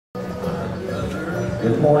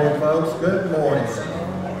Good morning, folks. Good morning.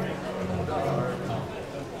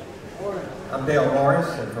 I'm Dale Morris,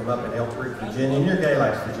 and from up in Elk Creek, Virginia, near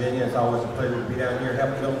Galax, Virginia. It's always a pleasure to be down here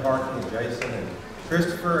helping Bill Parkey and Jason and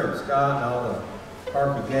Christopher and Scott and all the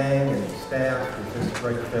Parkey gang and staff. It's just a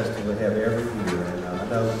great festival they have every year, and I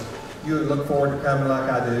know you look forward to coming like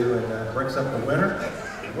I do, and it breaks up the winter.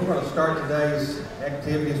 We're going to start today's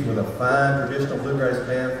activities with a fine traditional bluegrass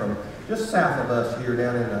band from just south of us here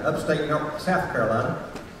down in upstate South Carolina.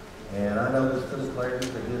 And I know this fiddle player, he's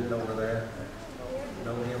a good over there. I've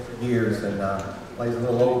known him for years, and plays a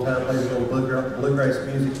little old time, plays a little bluegrass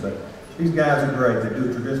music, but these guys are great. They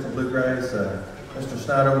do traditional bluegrass. Mr.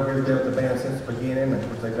 Snyder over here has been with the band since the beginning, and of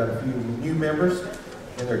course they've got a few new members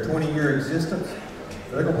in their 20-year existence.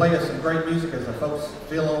 They're going to play us some great music as the folks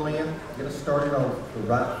fill on in, get us started on the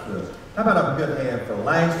right foot. How about a good hand for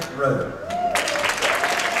Last Road?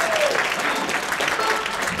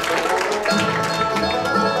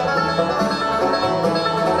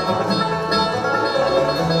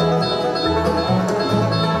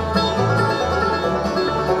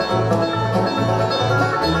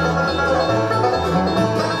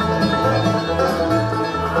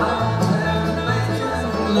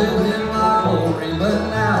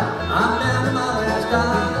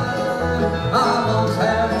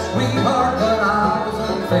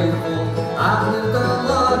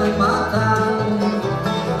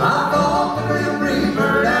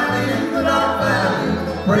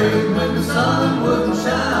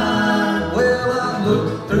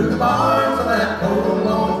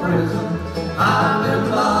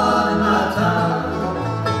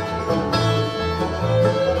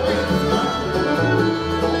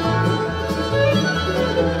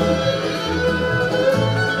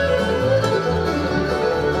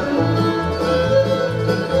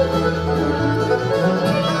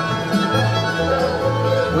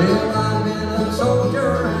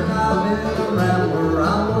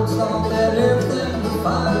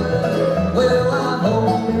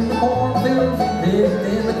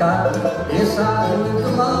 Yes, I lived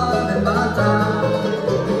a lot in my time.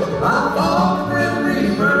 I fought the Grim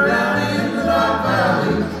Reaper down in the dark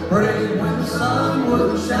valley, prayed when the sun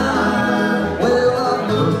would shine. Well,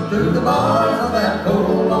 I looked through the bars of that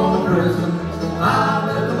cold, long prison. I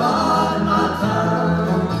lived a lot in my time.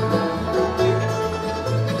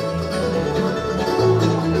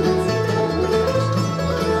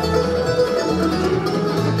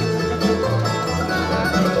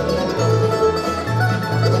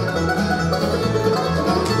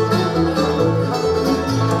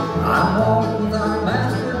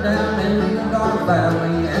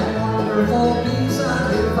 Valley and wonderful peace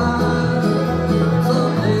I did find.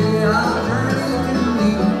 Someday I'll journey to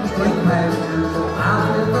these green pastures. I'll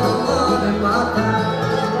live a lot in my time.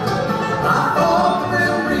 I fought the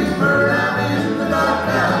Grim Reaper down in the dark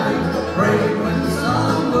valley, prayed when the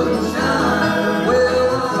sun would shine. Well,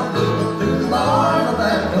 I looked through the bars of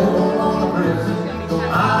that cold, long prison.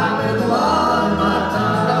 I lived a lot in my time.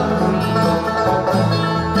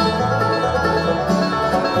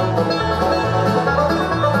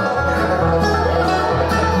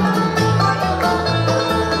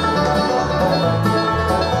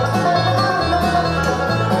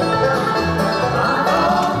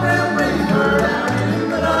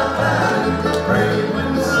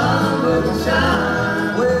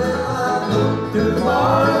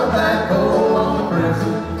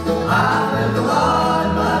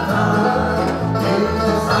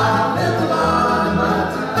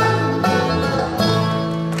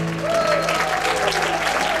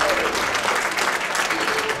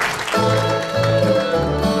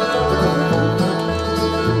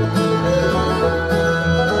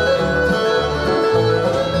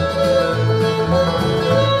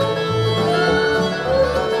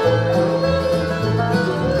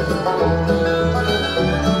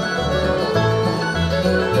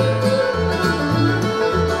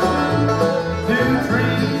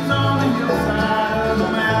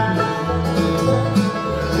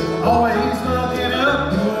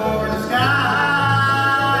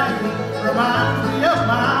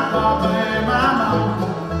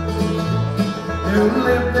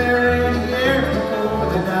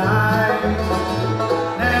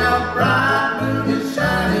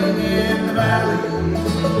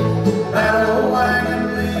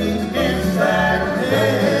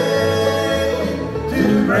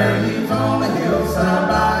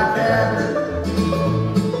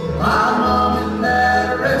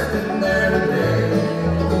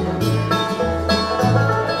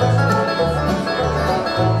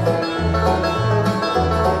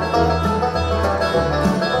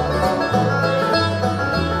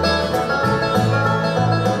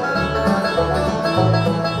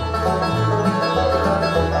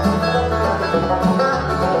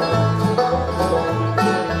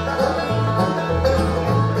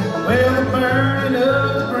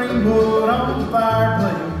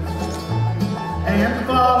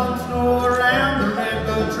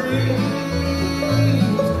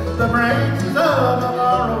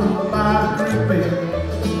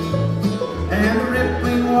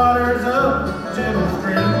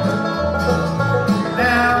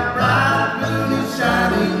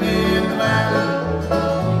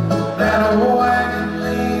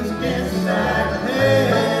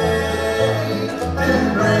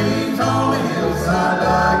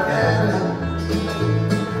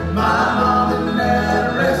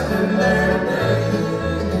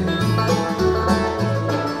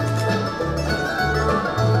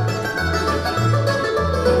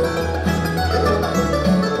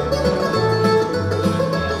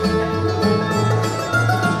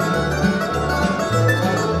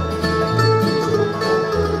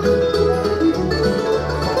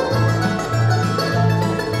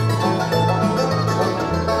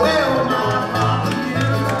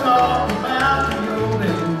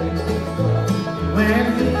 When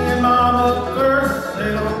he and Mama first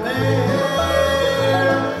settled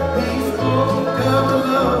there, he spoke of the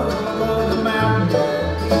love of the mountain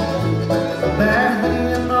that he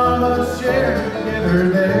and Mama shared together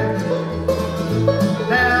there.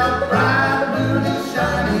 Now bright moon is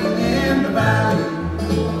shining in the valley,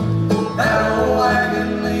 that old wagon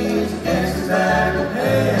leaves Texas bag of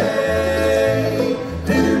hay.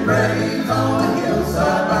 Two graves on the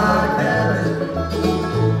hillside by the cabin,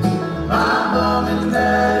 my mom and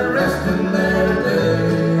dad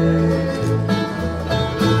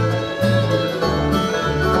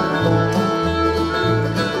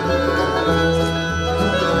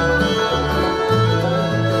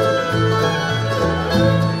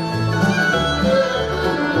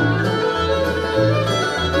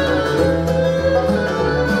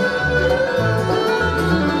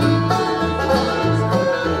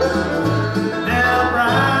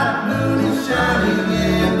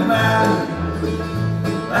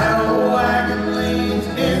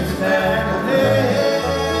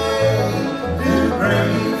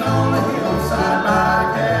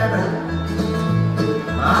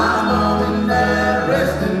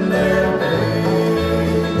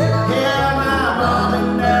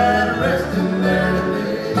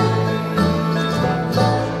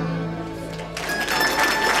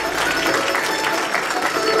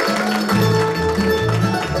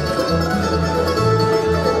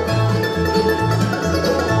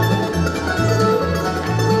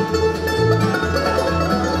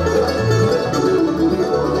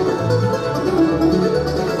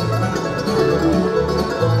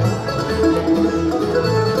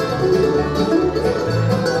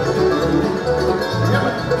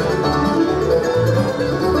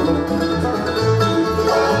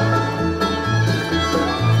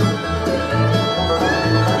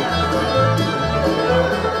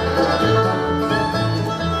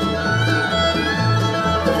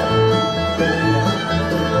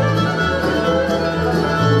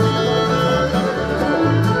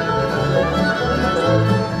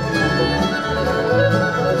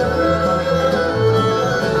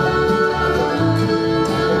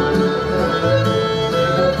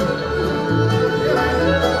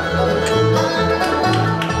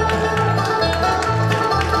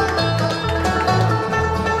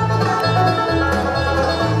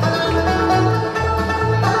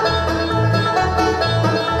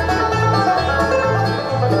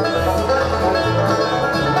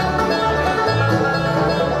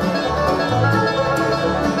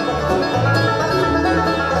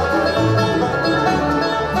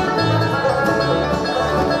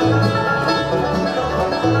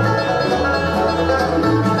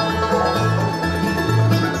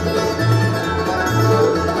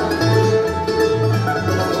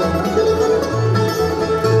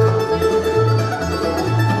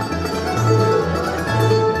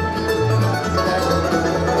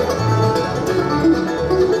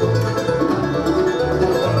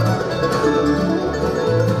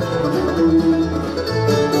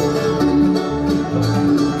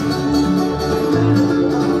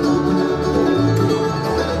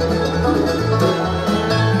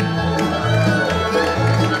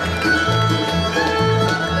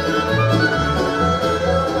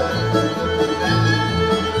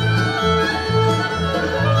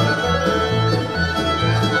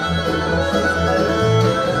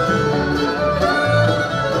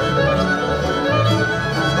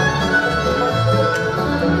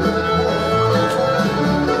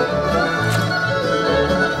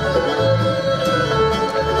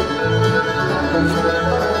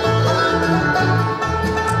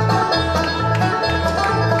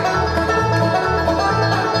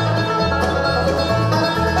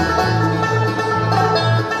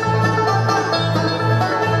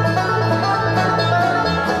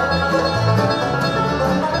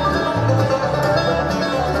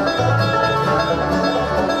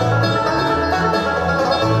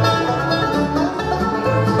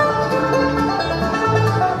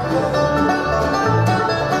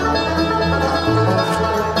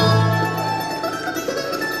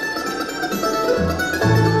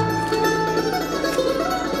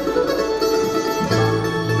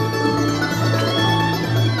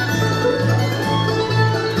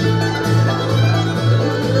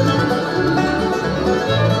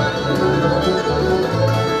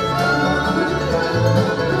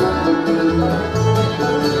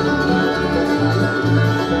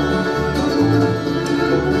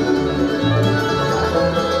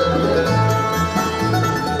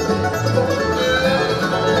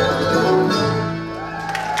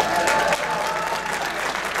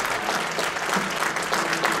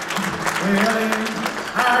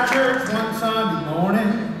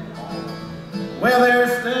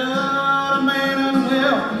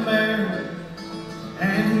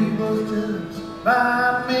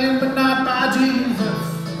by men, but not by Jesus.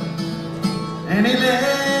 And he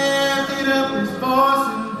lifted up his voice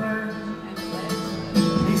in prayer.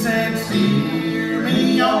 He said, steer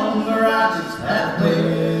me on the righteous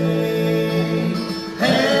pathway.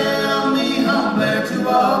 Help me humbly to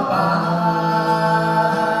abide.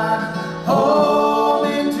 Hold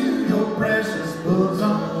me to your precious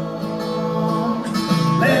bosom.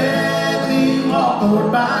 Let me walk,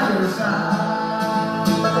 Lord, by your side.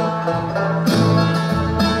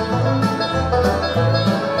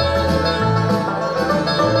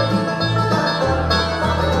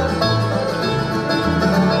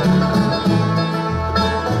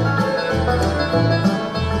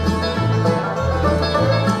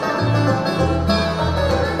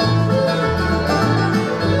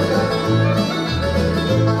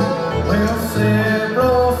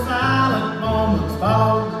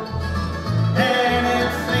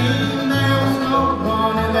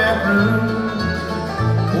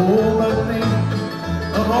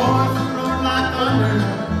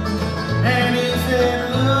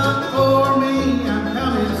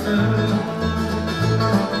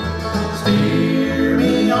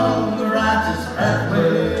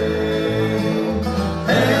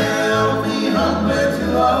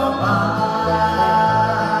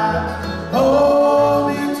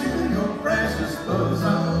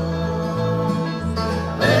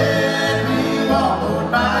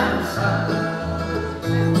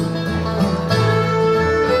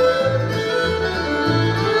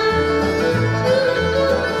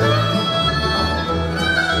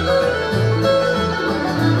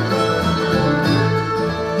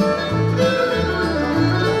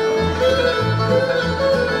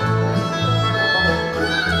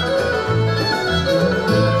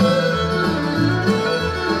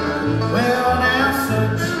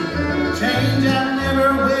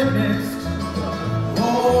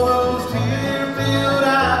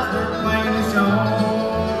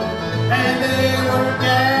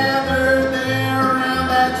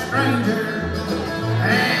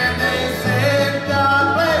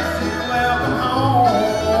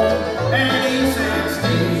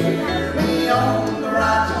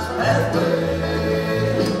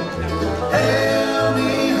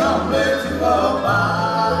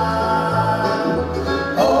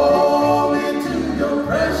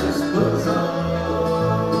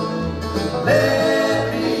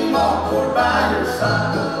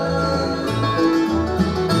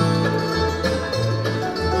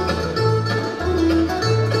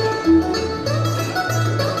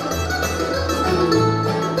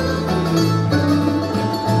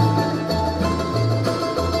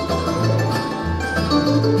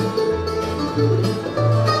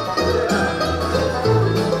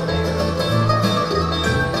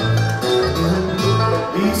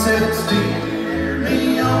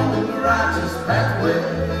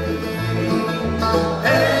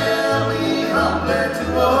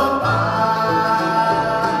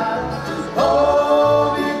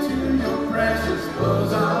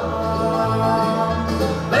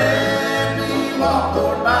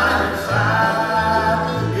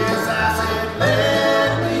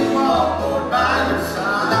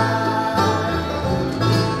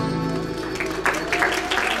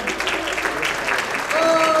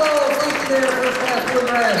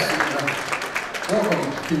 Bluegrass. Welcome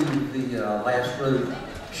to the Last Road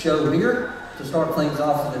show here. To start things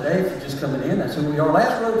off for the day, if you're just coming in, that's who we are.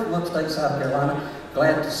 Last Road from upstate South Carolina.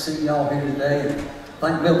 Glad to see y'all here today. And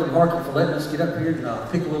thank Milton Harkey for letting us get up here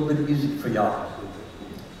and pick a little bit of music for y'all.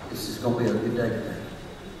 This is going to be a good day today.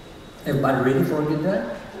 Everybody ready for a good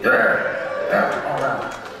day? Yeah. All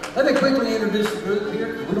right. Let me quickly introduce the group here,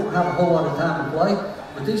 because we don't have a whole lot of time to play.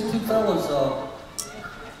 But these two fellas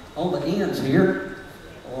on the ends here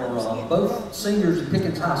are both seniors at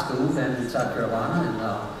Pickens High School down in South Carolina, and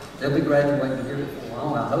they'll be graduating here before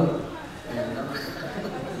long, I hope. And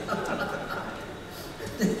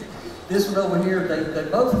this one over here, they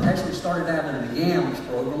both actually started out in the YAMS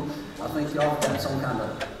program. I think y'all got some kind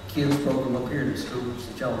of kids program up here in the schools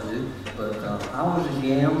that y'all do. But I was at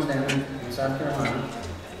YAMS down in South Carolina,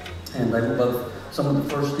 and they were both some of the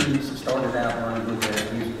first students that started out learning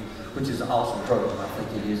bluegrass music, which is an awesome program, I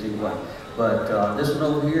think it is anyway. But this one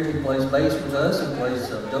over here, he plays bass with us and plays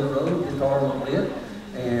dobro, guitar a little bit.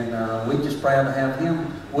 And we're just proud to have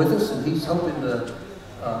him with us, and he's hoping to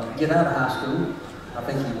get out of high school. I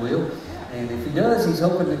think he will. And if he does, he's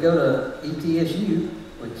hoping to go to ETSU,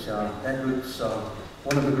 which that group's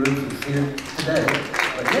one of the groups that's here today.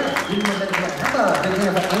 But yeah, give him a big hand. How about a big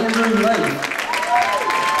hand for Andrew Lake?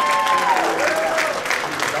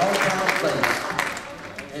 He's all-time bass.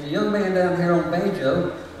 And the young man down here on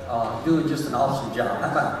banjo doing just an awesome job.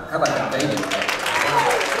 How about that banjo?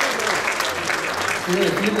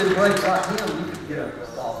 if you did breaks like him, you could get a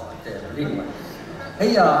ball like that. But anyway,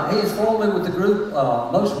 he is formerly with the group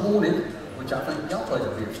Most Wanted, which I think y'all played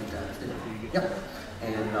up here sometimes, didn't you? Yep.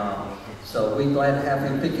 And so we're glad to have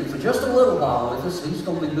him picking for just a little while with us. He's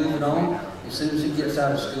going to be moving on as soon as he gets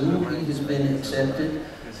out of school. He has been accepted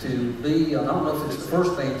to be, I don't know if it's the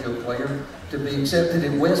first banjo player, to be accepted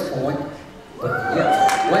in West Point. But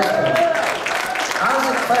yeah, West Point.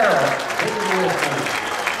 Isaac Farrell, he's in West Point.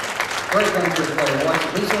 Great banjo player.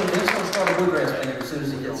 He's going to start a bluegrass band as soon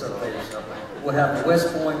as he gets up there. So we'll have the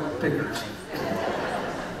West Point Pickers.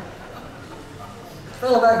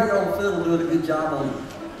 Fellow back here on the fiddle doing a good job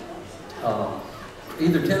on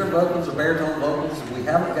either tenor vocals or baritone vocals. We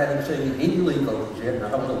haven't got him singing any lead vocals yet, and I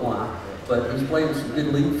don't know why, but he's playing some good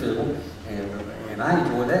lead fiddle, and I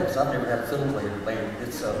enjoy that because I've never had a fiddle player in the band.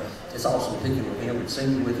 It's awesome picking with him and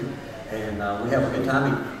singing with him, and we have a good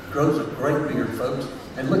time. He grows a great beard, folks,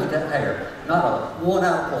 and look at that hair, not a one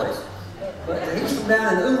out of place. But he's from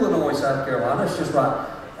down in Illinois, South Carolina. It's just right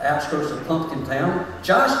outskirts of Pumpkin Town.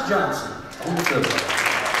 Josh Johnson on the fiddle.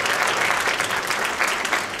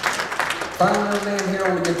 Fine young man here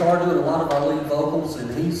on the guitar doing a lot of our lead vocals, and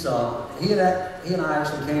he and I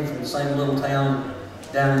actually came from the same little town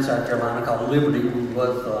down in South Carolina called Liberty. We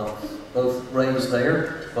were both raised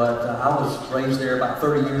there, but I was raised there about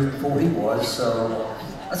 30 years before he was, so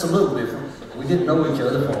that's a little different. We didn't know each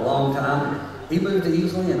other for a long time. He moved to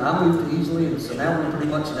Easley, and I moved to Easley, and so now we're pretty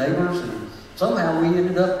much neighbors, and somehow we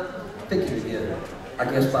ended up picking together. I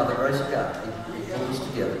guess by the grace of God, he pulled us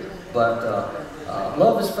together. But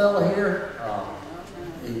love this fella here.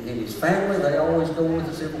 And his family, they always go with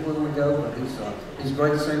us everywhere we go. But he's a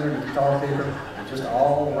great singer and guitar picker, and just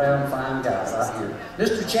all around fine guy right here.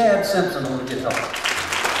 Mr. Chad Simpson on the guitar.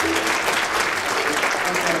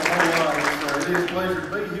 It is a pleasure to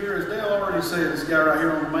be here. As Dale already said, this guy right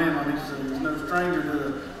here on the mandolin, he's no stranger to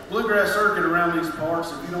the bluegrass circuit around these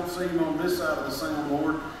parts. If you don't see him on this side of the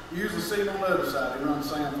soundboard, you usually see him on the other side. He runs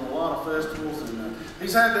sound for a lot of festivals, and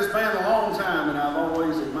he's had this band a long time, and I've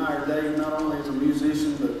always admired Dave, not only as a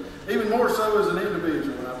musician, but even more so as an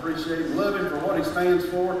individual. And I appreciate and love him for what he stands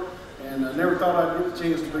for, and I never thought I'd get the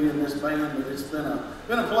chance to be in this band, but it's been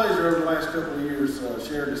a pleasure over the last couple of years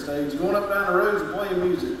sharing the stage, going up down the roads and playing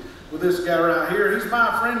music with this guy right here. He's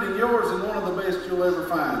my friend and yours, and one of the best you'll ever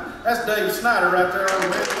find. That's Dave Snyder right there on the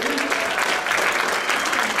left.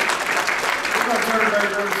 Everybody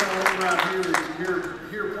knows someone right here that you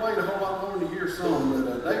hear played a whole lot more than you hear sung,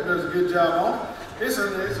 but Dave does a good job on it. It's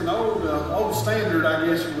an old standard, I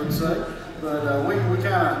guess you would say, but we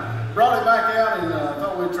kind of brought it back out and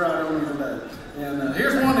thought we'd try it on you today. And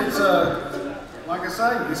here's one that's, like I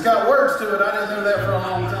say, it's got words to it. I didn't know that for a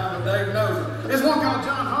long time, but Dave knows it. It's one called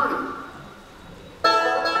John Hardy.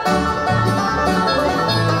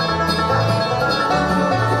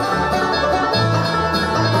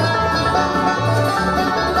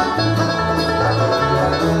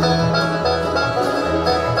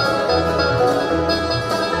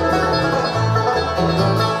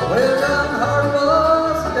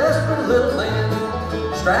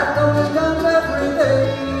 Strapped on his guns every day.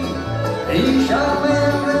 He shot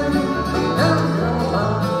men down the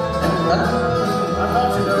line and down. I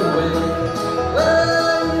thought you knew way.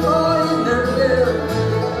 Well, boy, he never did.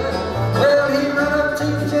 Well, he ran up to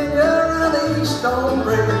Virginia around the East Stone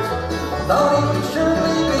Bridge. Thought he could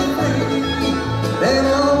surely be free. Then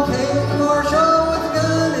along came Marshall with a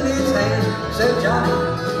gun in his hand. Said, Johnny,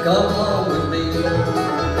 come along with me.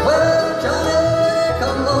 Well, Johnny,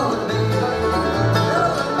 come along with me.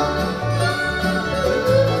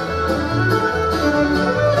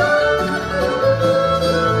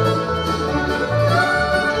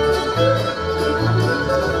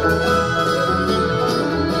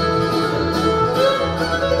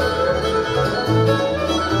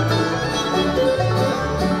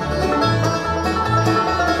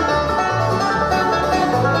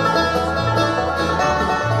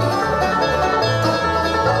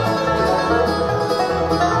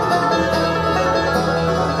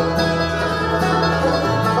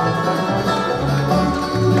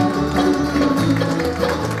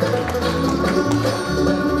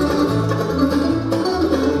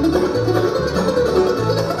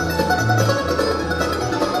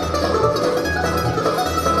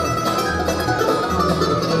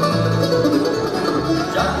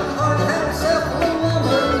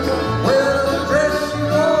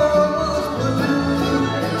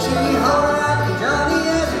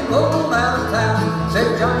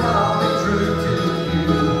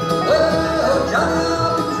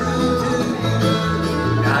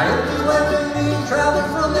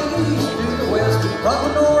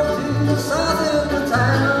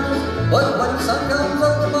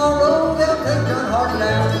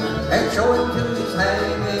 show him till he's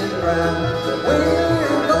hanging ground.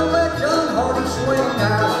 Well, don't let John Hardy swing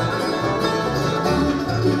now.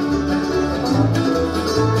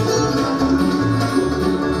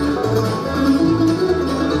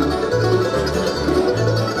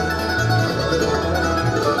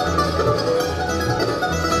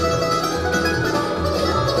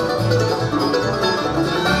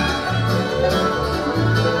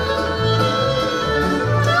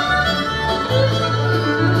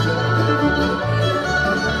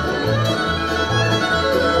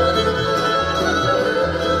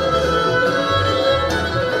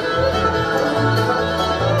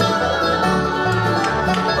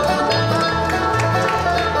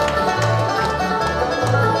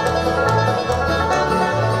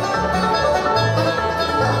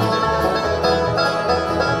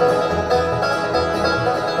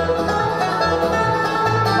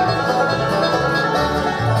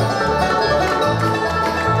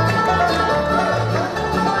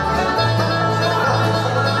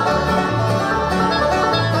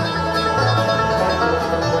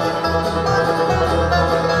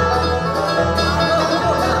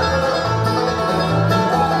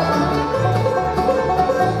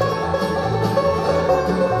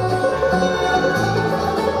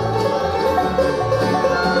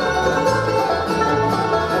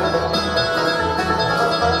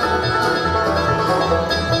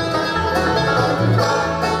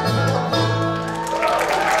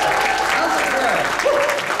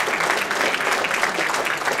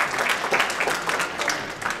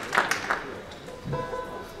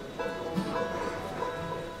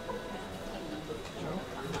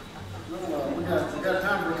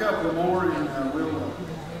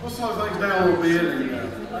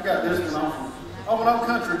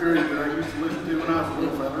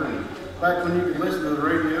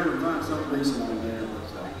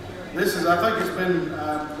 I think it's been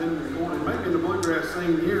recorded maybe in the bluegrass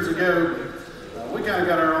scene years ago, but we kind of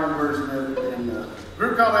got our own version of it. And a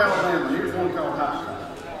group called Alabama. Here's one called High Cotton.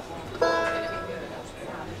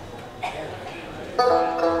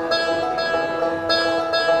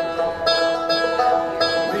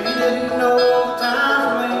 We didn't know the time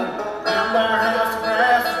to leave. Round our house, the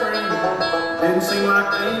grass was green. Didn't seem like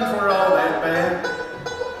things were all that bad.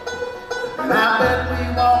 And I bet we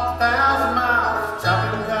walked 1,000 miles,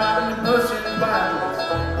 chopping cotton and pushing plows,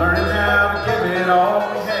 learning how to give it all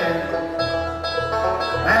we had.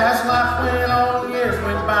 As life went on, years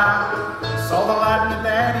went by, saw the light in the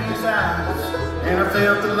daddy's eyes, and I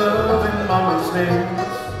felt the love in mama's hands.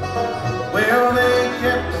 Well, they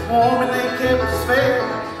kept us warm and they kept us fed,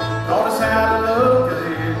 taught us how to look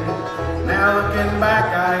ahead. Now looking back,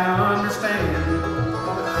 I understand.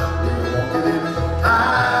 We were walking in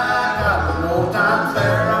high cotton, old times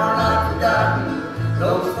there are not forgotten.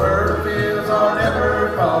 Those fertile fields are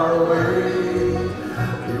never far away.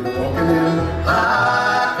 We were walking in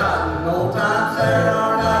high cotton, old times there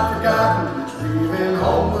are not forgotten. Leaving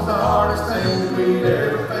home was the hardest thing we'd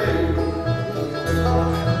ever faced.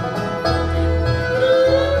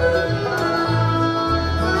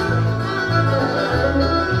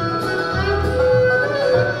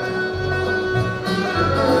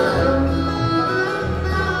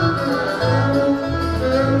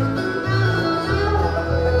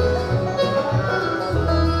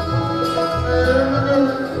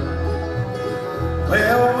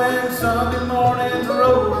 Well, when Sunday mornings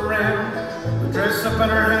rolled around, we dress up in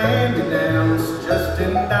our hand-me-downs, just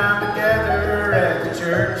in time to gather at the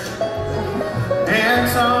church. And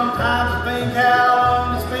sometimes I think how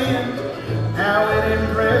long it's been, how it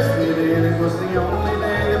impressed me then. It was the only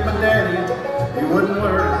day that my daddy, he wouldn't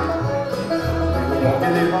work. We were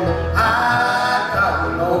walking in high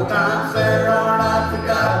cotton, old times there are not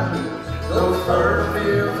forgotten. Those fertile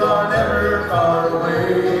fields are never far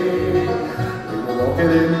away.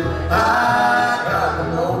 Walking in high cotton,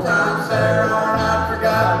 old times there are not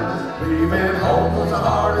forgotten. Leaving home was the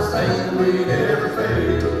hardest thing we'd ever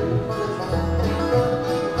faced.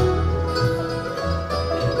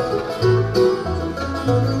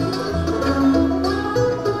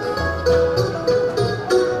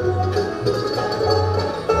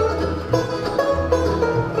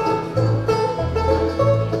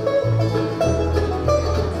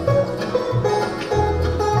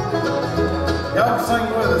 Y'all can sing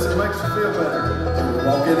with us, it makes you feel better. We're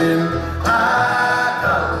walking in high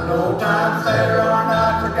cotton, old times there are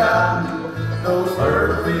not forgotten. Those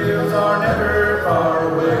fertile fields are never far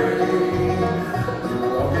away.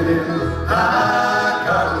 We're walking in high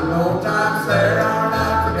cotton, old times there are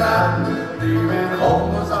not forgotten. Leaving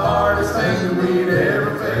home was the hardest thing we'd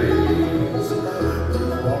ever face.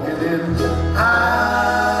 We're walking in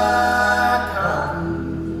high cotton.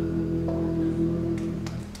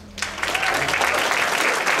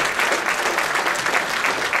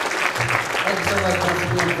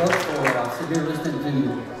 here listening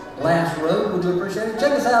to Last Road. We do appreciate it.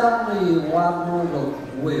 Check us out on the wide world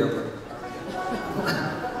of web.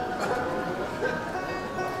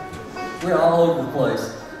 We're all over the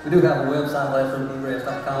place. We do have a website,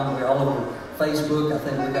 lastroadbluegrass.com. We're all over Facebook. I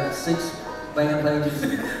think we've got 6 band pages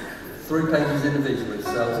and 3 pages individually.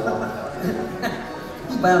 So you're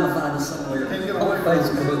bound to find us somewhere on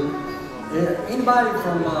Facebook. Yeah. Anybody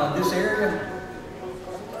from this area?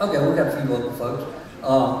 Okay, we've got a few local folks.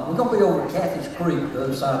 We're going to be over at Cathy's Creek, the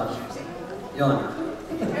other side of yonder.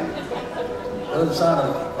 The other side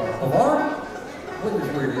of Bavard? Which is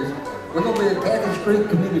where it is. We're going to be at Cathy's Creek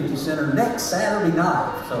Community Center next Saturday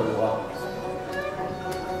night. So,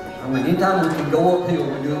 I mean, anytime we can go uphill,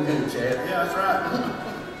 we're doing good, Chad. Yeah, that's right.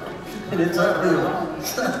 And it's uphill.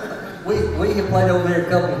 we have played over there a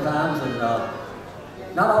couple of times and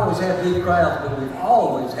not always had big crowds, but we've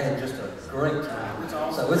always had just a great time.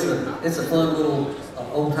 So it's a fun little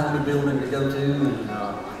old-timey building to go to,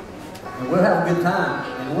 and we'll have a good time.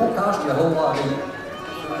 And it won't cost you a whole lot either.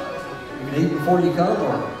 You can eat before you come,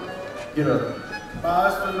 or get a buy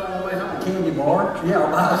us food on the way home. Candy bar. Yeah,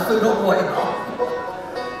 or buy us food on the way home.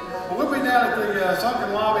 Well, we'll be down at the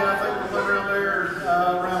Sunken Lobby. I think we'll be around there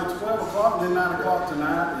around 12 o'clock and then 9 o'clock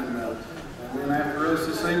tonight. And then after us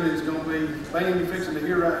this evening is going to be band you're fixing to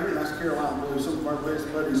hear right here, and that's Carolina Blues, some of our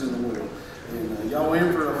best buddies in the world. And y'all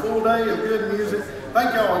in for a full day of good music.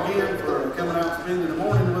 Thank y'all again for coming out and spending the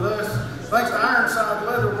morning with us. Thanks to Ironside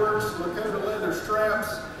Leather Works, Lakota Leather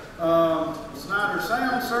Straps, Snyder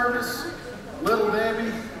Sound Service, Little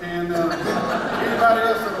Debbie, and anybody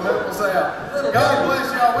else that will help us out. God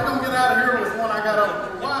bless y'all. We're going to get out of here with one. I got a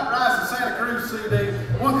White Rice and Santa Cruz CD,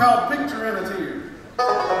 one called Picture in a Tear.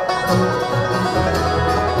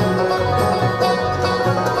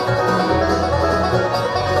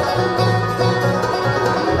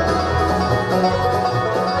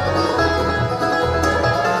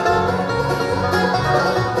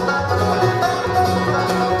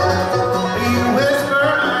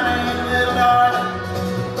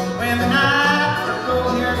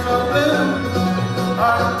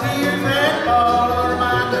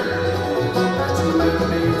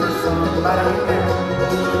 Somebody